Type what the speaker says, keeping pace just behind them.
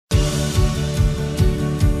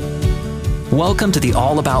Welcome to the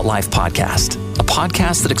All About Life podcast, a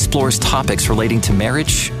podcast that explores topics relating to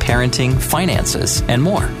marriage, parenting, finances, and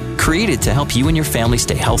more. Created to help you and your family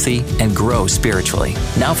stay healthy and grow spiritually.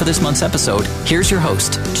 Now for this month's episode, here's your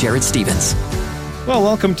host, Jared Stevens. Well,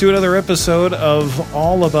 welcome to another episode of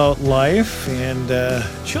All About Life. And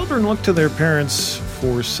children look to their parents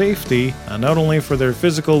for safety, not only for their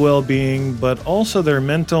physical well-being, but also their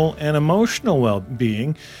mental and emotional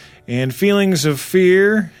well-being. And feelings of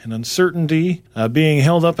fear and uncertainty, being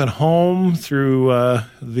held up at home through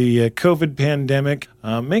the COVID pandemic,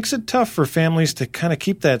 makes it tough for families to kind of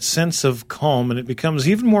keep that sense of calm. And it becomes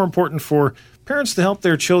even more important for parents to help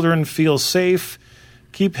their children feel safe,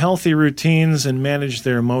 keep healthy routines, and manage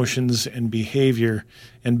their emotions and behavior,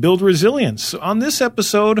 and build resilience. So on this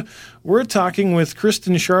episode, we're talking with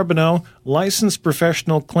Kristen Charbonneau, licensed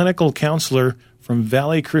professional clinical counselor from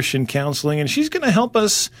Valley Christian Counseling, and she's going to help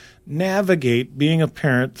us navigate being a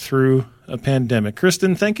parent through a pandemic.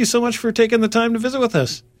 Kristen, thank you so much for taking the time to visit with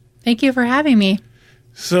us. Thank you for having me.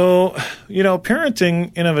 So,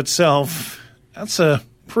 parenting in of itself, that's a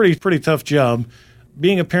pretty tough job.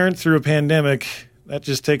 Being a parent through a pandemic, that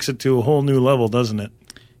just takes it to a whole new level, doesn't it?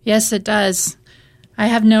 Yes, it does. I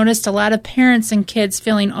have noticed a lot of parents and kids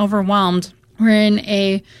feeling overwhelmed. We're in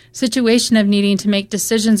a situation of needing to make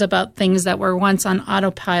decisions about things that were once on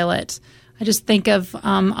autopilot. I just think of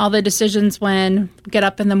all the decisions when we get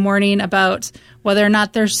up in the morning about whether or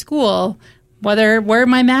not there's school, where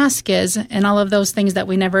my mask is, and all of those things that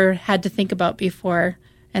we never had to think about before.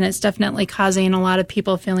 And it's definitely causing a lot of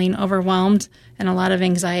people feeling overwhelmed and a lot of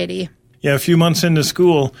anxiety. Yeah, a few months into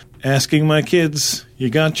school, asking my kids,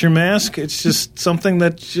 you got your mask? It's just something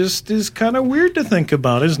that just is kind of weird to think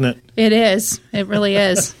about, isn't it? It is. It really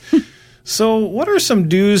is. So what are some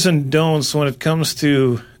do's and don'ts when it comes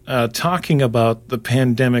to talking about the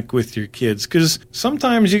pandemic with your kids? Because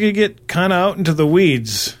sometimes you could get kind of out into the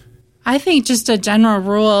weeds. I think just a general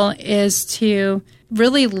rule is to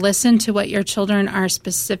really listen to what your children are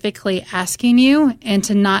specifically asking you and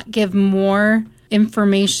to not give more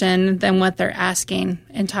information than what they're asking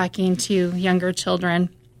and talking to younger children.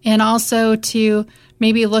 And also to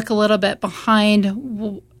maybe look a little bit behind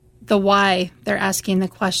the why they're asking the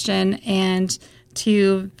question and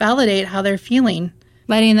to validate how they're feeling,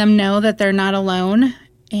 letting them know that they're not alone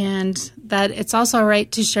and that it's also all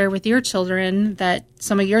right to share with your children that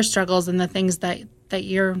some of your struggles and the things that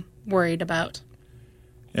you're worried about.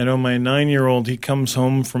 My 9-year-old, he comes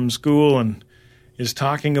home from school and is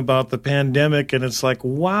talking about the pandemic, and it's like,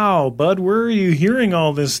 wow, bud, where are you hearing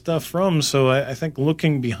all this stuff from? So I think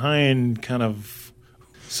looking behind kind of...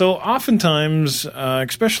 So oftentimes,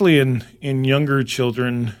 especially in younger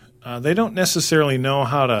children, they don't necessarily know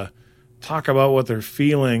how to talk about what they're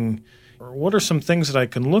feeling, or what are some things that I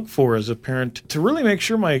can look for as a parent to really make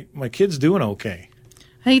sure my kid's doing okay?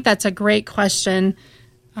 I think that's a great question.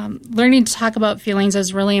 Learning to talk about feelings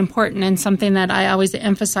is really important and something that I always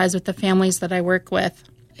emphasize with the families that I work with.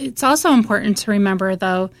 It's also important to remember,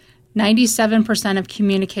 though, 97% of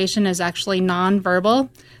communication is actually nonverbal.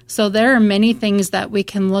 So there are many things that we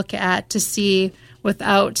can look at to see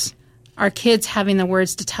without our kids having the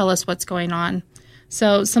words to tell us what's going on.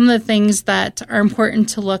 So some of the things that are important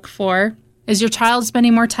to look for is your child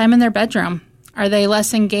spending more time in their bedroom? Are they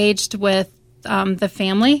less engaged with the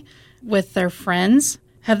family, with their friends?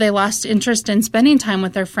 Have they lost interest in spending time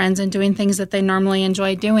with their friends and doing things that they normally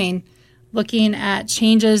enjoy doing? Looking at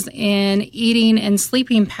changes in eating and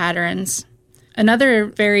sleeping patterns. Another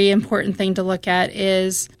very important thing to look at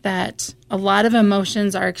is that a lot of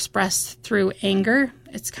emotions are expressed through anger.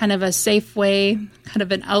 It's kind of a safe way, kind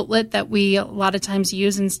of an outlet that we a lot of times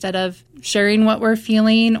use instead of sharing what we're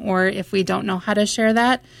feeling or if we don't know how to share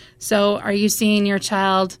that. So are you seeing your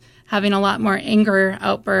child having a lot more anger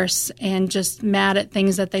outbursts and just mad at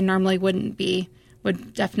things that they normally wouldn't be,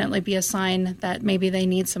 would definitely be a sign that maybe they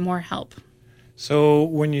need some more help. So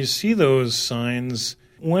when you see those signs,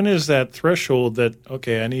 when is that threshold that,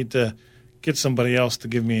 okay, I need to get somebody else to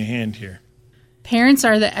give me a hand here? Parents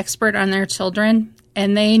are the expert on their children,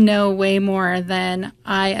 and they know way more than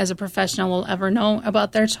I as a professional will ever know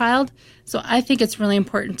about their child. So I think it's really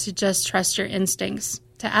important to just trust your instincts,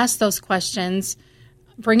 to ask those questions,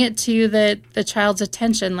 bring it to the child's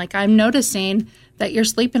attention. Like, I'm noticing that you're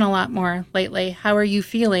sleeping a lot more lately. How are you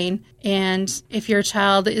feeling? And if your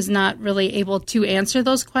child is not really able to answer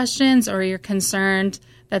those questions or you're concerned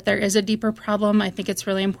that there is a deeper problem, I think it's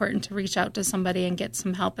really important to reach out to somebody and get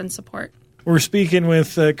some help and support. We're speaking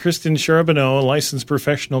with Kristen Charbonneau, a licensed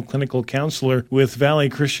professional clinical counselor with Valley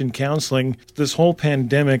Christian Counseling. This whole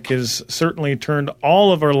pandemic has certainly turned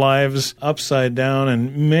all of our lives upside down,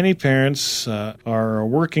 and many parents are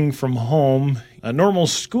working from home. A normal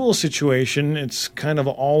school situation, it's kind of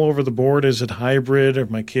all over the board. Is it hybrid? Are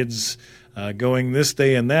my kids going this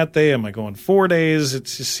day and that day? Am I going 4 days? It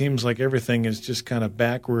just seems like everything is just kind of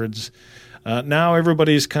backwards. Now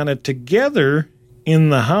everybody's kind of together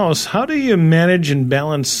in the house. How do you manage and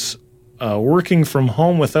balance working from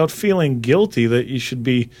home without feeling guilty that you should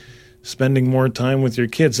be spending more time with your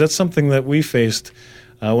kids? That's something that we faced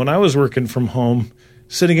when I was working from home,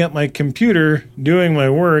 sitting at my computer doing my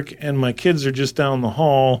work, and my kids are just down the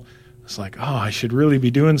hall. It's like, oh, I should really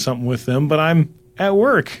be doing something with them, but I'm at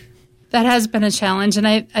work. That has been a challenge, and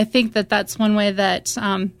I think that that's one way that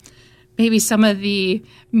maybe some of the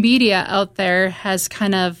media out there has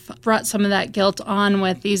kind of brought some of that guilt on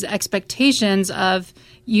with these expectations of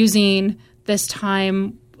using this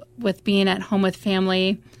time with being at home with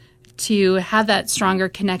family to have that stronger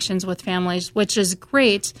connections with families, which is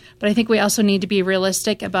great. But I think we also need to be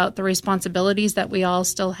realistic about the responsibilities that we all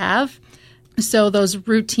still have. So those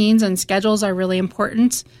routines and schedules are really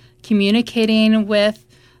important. Communicating with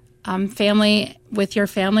family, with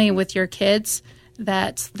your kids,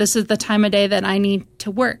 that this is the time of day that I need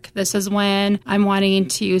to work. This is when I'm wanting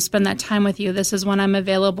to spend that time with you. This is when I'm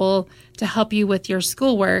available to help you with your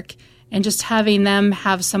schoolwork. And just having them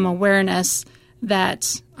have some awareness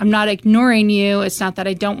that I'm not ignoring you. It's not that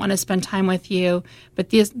I don't want to spend time with you,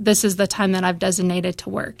 but this is the time that I've designated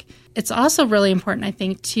to work. It's also really important, I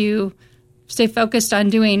think, to stay focused on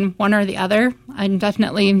doing one or the other. I'm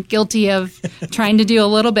definitely guilty of trying to do a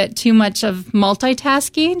little bit too much of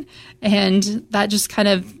multitasking, and that just kind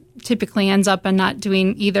of typically ends up in not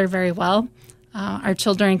doing either very well. Our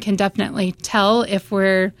children can definitely tell if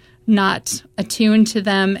we're not attuned to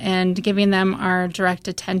them and giving them our direct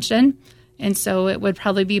attention. And so it would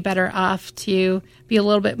probably be better off to be a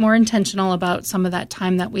little bit more intentional about some of that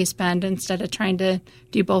time that we spend instead of trying to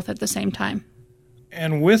do both at the same time.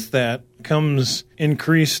 And with that comes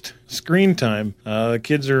increased screen time. The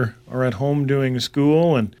kids are at home doing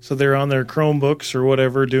school, and so they're on their Chromebooks or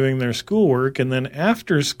whatever doing their schoolwork. And then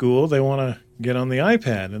after school, they want to get on the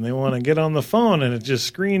iPad and they want to get on the phone, and it's just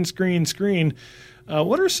screen.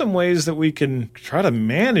 What are some ways that we can try to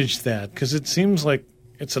manage that? Because it seems like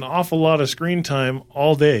it's an awful lot of screen time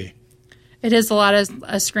all day. It is a lot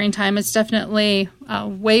of screen time. It's definitely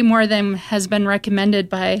way more than has been recommended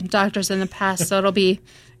by doctors in the past. So it'll be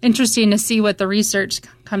interesting to see what the research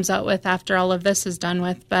comes out with after all of this is done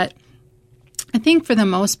with. But I think for the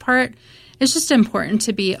most part, it's just important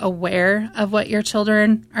to be aware of what your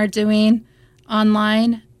children are doing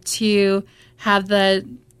online, to have the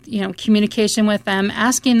communication with them,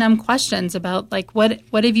 asking them questions about like what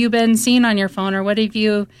have you been seeing on your phone, or what have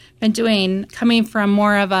you been doing, coming from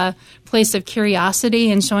more of a place of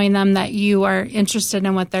curiosity and showing them that you are interested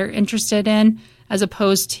in what they're interested in, as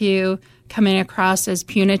opposed to coming across as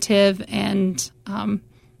punitive and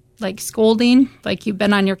like scolding, like you've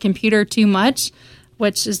been on your computer too much,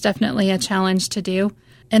 which is definitely a challenge to do.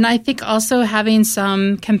 And I think also having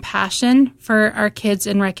some compassion for our kids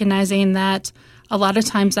and recognizing that a lot of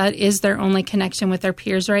times that is their only connection with their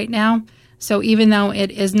peers right now. So even though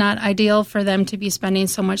it is not ideal for them to be spending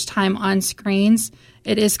so much time on screens,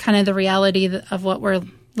 it is kind of the reality of what we're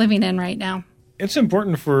living in right now. It's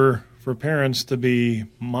important for parents to be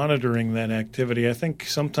monitoring that activity. I think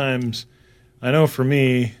sometimes, I know for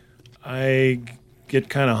me, I get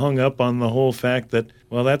kind of hung up on the whole fact that,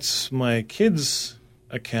 well, that's my kid's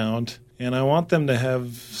account, and I want them to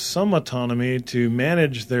have some autonomy to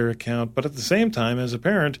manage their account. But at the same time, as a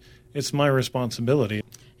parent, it's my responsibility.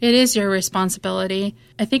 It is your responsibility.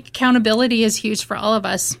 I think accountability is huge for all of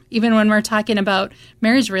us, even when we're talking about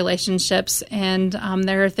marriage relationships. And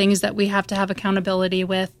there are things that we have to have accountability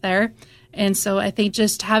with there. And so I think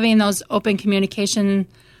just having those open communication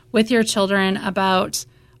with your children about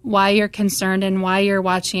why you're concerned and why you're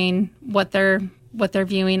watching what they're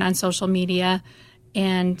viewing on social media,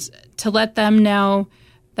 and to let them know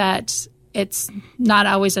that it's not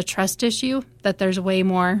always a trust issue, that there's way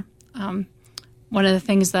more. One of the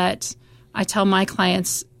things that I tell my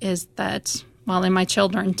clients is that, well, and my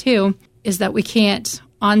children too, is that we can't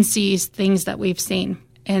unsee things that we've seen.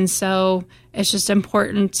 And so it's just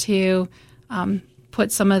important to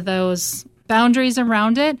put some of those boundaries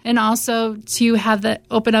around it, and also to have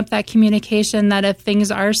open up that communication that if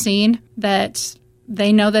things are seen, that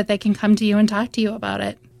they know that they can come to you and talk to you about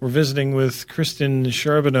it. We're visiting with Kristen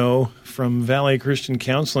Charbonneau from Valley Christian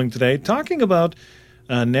Counseling today, talking about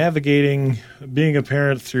navigating being a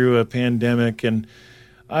parent through a pandemic. And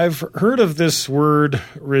I've heard of this word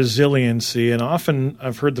resiliency, and often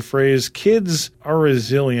I've heard the phrase, kids are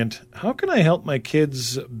resilient. How can I help my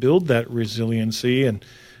kids build that resiliency, and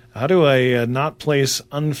how do I not place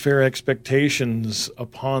unfair expectations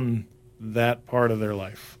upon that part of their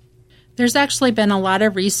life? There's actually been a lot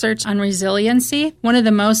of research on resiliency. One of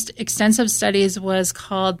the most extensive studies was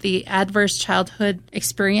called the Adverse Childhood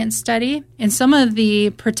Experience Study. And some of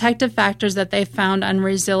the protective factors that they found on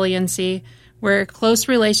resiliency were close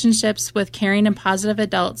relationships with caring and positive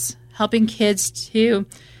adults, helping kids to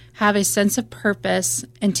have a sense of purpose,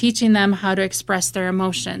 and teaching them how to express their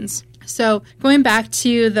emotions. So going back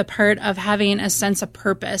to the part of having a sense of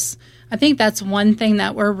purpose, I think that's one thing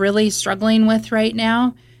that we're really struggling with right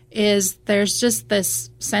now. Is there's just this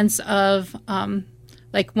sense of,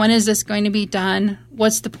 when is this going to be done?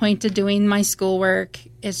 What's the point of doing my schoolwork?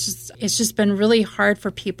 It's just been really hard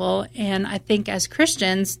for people. And I think as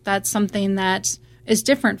Christians, that's something that is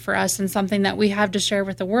different for us and something that we have to share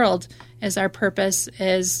with the world. Is our purpose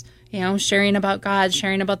is, sharing about God,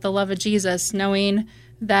 sharing about the love of Jesus, knowing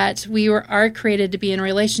that we are created to be in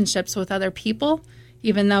relationships with other people,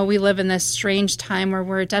 even though we live in this strange time where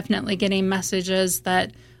we're definitely getting messages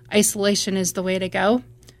that isolation is the way to go.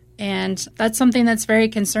 And that's something that's very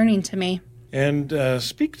concerning to me. And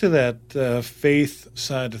speak to that faith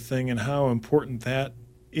side of thing and how important that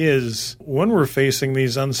is when we're facing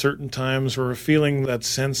these uncertain times, we're feeling that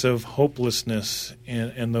sense of hopelessness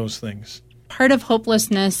and those things. Part of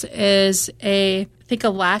hopelessness is I think a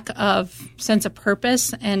lack of sense of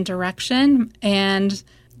purpose and direction. And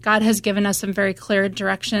God has given us some very clear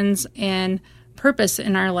directions and purpose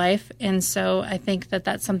in our life. And so I think that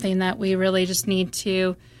that's something that we really just need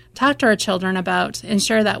to talk to our children about and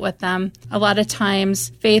share that with them. A lot of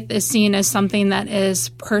times faith is seen as something that is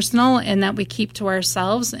personal and that we keep to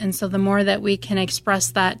ourselves. And so the more that we can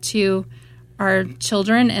express that to our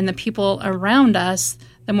children and the people around us,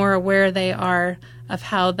 the more aware they are of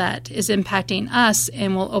how that is impacting us,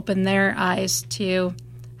 and will open their eyes to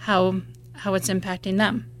how it's impacting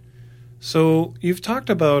them. So you've talked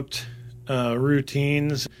about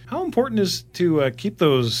routines. How important is to keep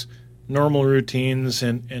those normal routines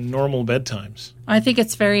and normal bedtimes? I think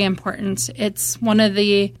it's very important. It's one of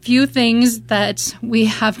the few things that we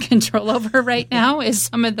have control over right now is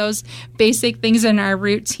some of those basic things in our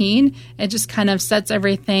routine. It just kind of sets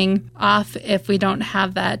everything off if we don't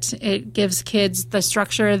have that. It gives kids the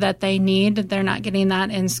structure that they need. They're not getting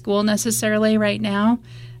that in school necessarily right now.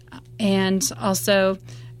 And also,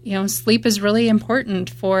 sleep is really important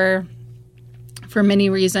for many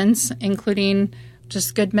reasons, including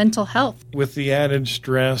just good mental health. With the added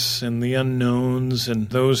stress and the unknowns and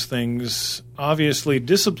those things, obviously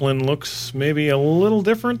discipline looks maybe a little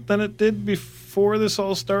different than it did before this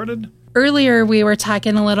all started. Earlier, we were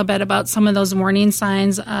talking a little bit about some of those warning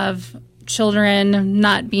signs of children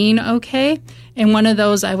not being okay. And one of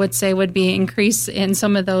those, I would say, would be increase in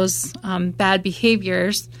some of those bad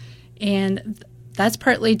behaviors. And that's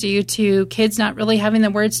partly due to kids not really having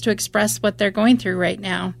the words to express what they're going through right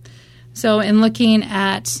now. So in looking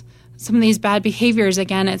at some of these bad behaviors,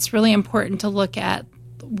 again, it's really important to look at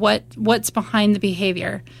what's behind the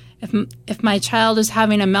behavior. If my child is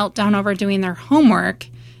having a meltdown over doing their homework,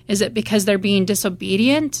 is it because they're being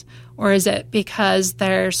disobedient, or is it because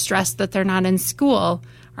they're stressed that they're not in school?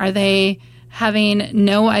 Are they having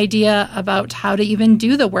no idea about how to even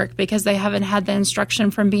do the work because they haven't had the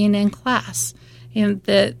instruction from being in class? And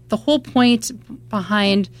the whole point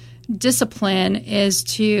behind discipline is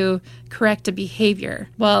to correct a behavior.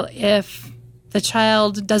 Well, if the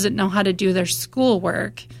child doesn't know how to do their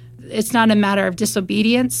schoolwork, it's not a matter of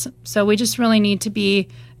disobedience. So we just really need to be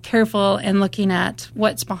careful in looking at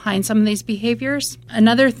what's behind some of these behaviors.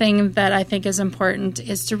 Another thing that I think is important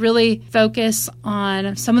is to really focus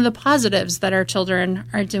on some of the positives that our children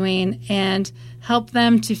are doing and help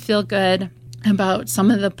them to feel good about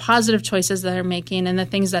some of the positive choices that they're making and the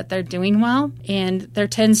things that they're doing well. And there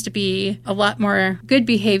tends to be a lot more good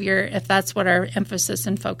behavior if that's what our emphasis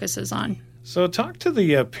and focus is on. So talk to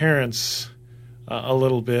the parents a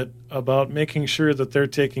little bit about making sure that they're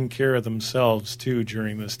taking care of themselves too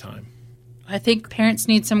during this time. I think parents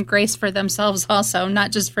need some grace for themselves also,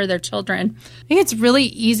 not just for their children. I think it's really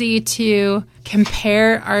easy to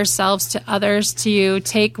compare ourselves to others, to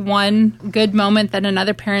take one good moment that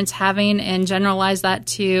another parent's having and generalize that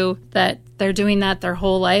to that they're doing that their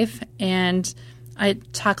whole life. And I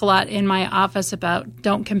talk a lot in my office about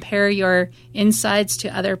don't compare your insides to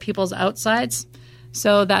other people's outsides.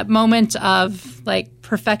 So that moment of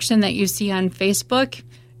perfection that you see on Facebook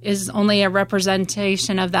is only a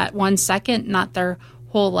representation of that 1 second, not their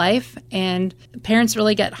whole life. And parents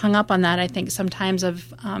really get hung up on that, I think, sometimes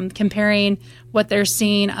of comparing what they're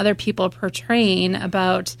seeing other people portraying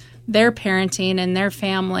about their parenting and their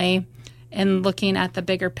family and looking at the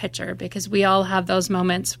bigger picture, because we all have those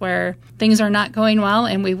moments where things are not going well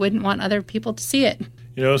and we wouldn't want other people to see it.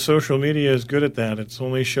 You know, social media is good at that. It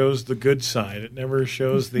only shows the good side. It never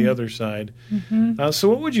shows the other side. So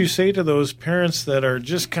what would you say to those parents that are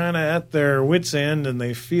just kind of at their wits' end and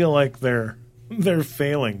they feel like they're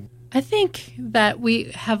failing? I think that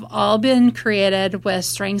we have all been created with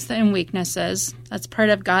strengths and weaknesses. That's part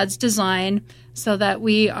of God's design, so that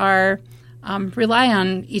we are rely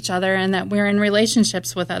on each other and that we're in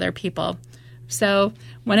relationships with other people. So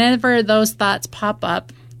whenever those thoughts pop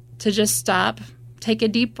up, to just stop, take a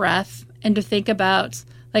deep breath, and to think about,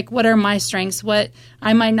 like, what are my strengths? What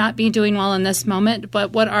I might not be doing well in this moment,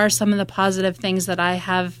 but what are some of the positive things that I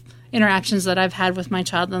have, interactions that I've had with my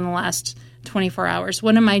child in the last 24 hours?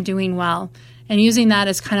 What am I doing well? And using that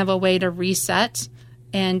as kind of a way to reset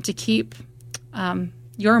and to keep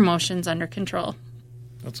your emotions under control.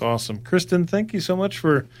 That's awesome. Kristen, thank you so much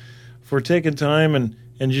for taking time and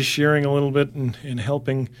just sharing a little bit and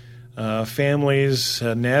helping families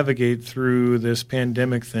navigate through this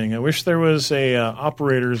pandemic thing. I wish there was a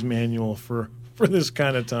operator's manual for this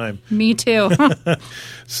kind of time. Me too.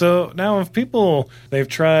 So now if people, they've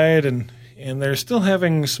tried and they're still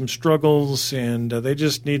having some struggles and they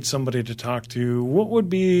just need somebody to talk to, what would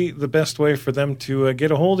be the best way for them to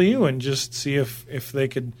get a hold of you and just see if they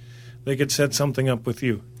could set something up with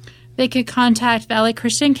you? They could contact Valley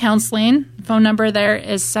Christian Counseling. Phone number there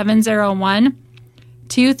is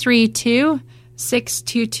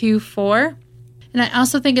 701-232-6224. And I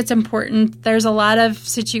also think it's important, there's a lot of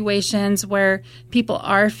situations where people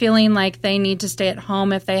are feeling like they need to stay at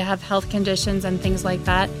home if they have health conditions and things like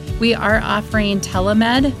that. We are offering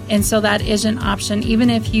telemed, and so that is an option. Even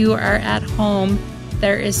if you are at home,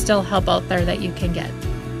 there is still help out there that you can get.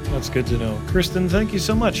 That's good to know. Kristen, thank you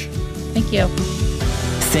so much. Thank you.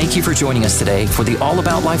 Thank you for joining us today for the All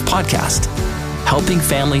About Life podcast, helping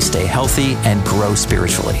families stay healthy and grow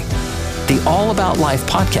spiritually. The All About Life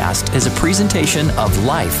podcast is a presentation of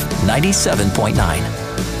Life 97.9.